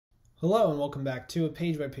Hello and welcome back to a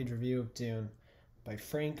page-by-page review of Dune by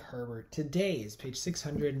Frank Herbert. Today is page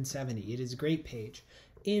 670. It is a great page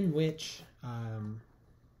in which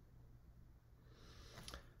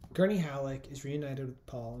Gurney Halleck is reunited with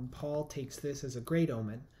Paul, and Paul takes this as a great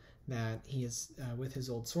omen that he is with his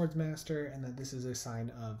old swordsmaster, and that this is a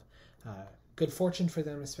sign of good fortune for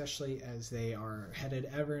them, especially as they are headed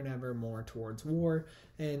ever and ever more towards war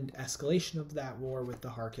and escalation of that war with the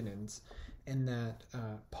Harkonnens. And that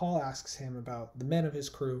Paul asks him about the men of his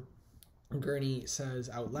crew. Gurney says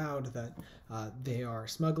out loud that they are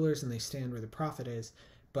smugglers and they stand where the prophet is,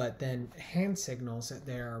 but then hand signals that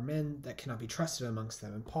there are men that cannot be trusted amongst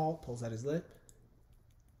them. And Paul pulls out his lip,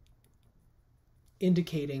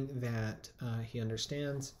 indicating that he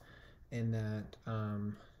understands, and that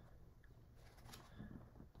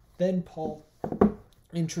then Paul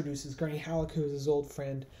introduces Gurney Halleck, who is his old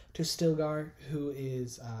friend, to Stilgar, who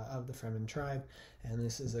is of the Fremen tribe. And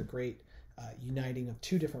this is a great uniting of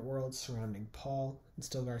two different worlds surrounding Paul. And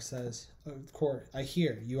Stilgar says, of course, I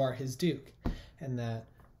hear you are his duke. And that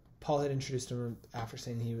Paul had introduced him after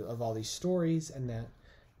saying he of all these stories, and that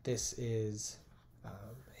this is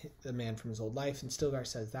the man from his old life. And Stilgar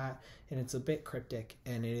says that, and it's a bit cryptic,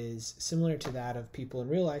 and it is similar to that of people in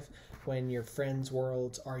real life when your friends'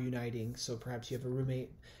 worlds are uniting. So perhaps you have a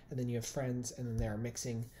roommate, and then you have friends, and then they are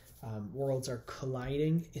mixing. Worlds are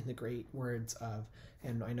colliding in the great words of,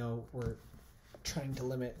 and I know we're trying to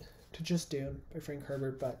limit to just Dune by Frank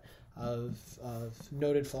Herbert, but of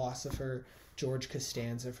noted philosopher George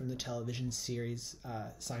Costanza from the television series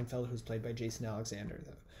Seinfeld, who's played by Jason Alexander.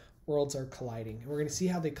 The worlds are colliding, and we're going to see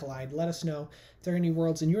how they collide. Let us know if there are any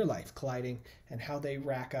worlds in your life colliding and how they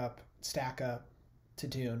stack up to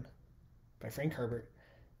Dune by Frank Herbert.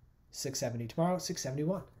 670 tomorrow,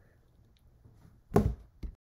 671.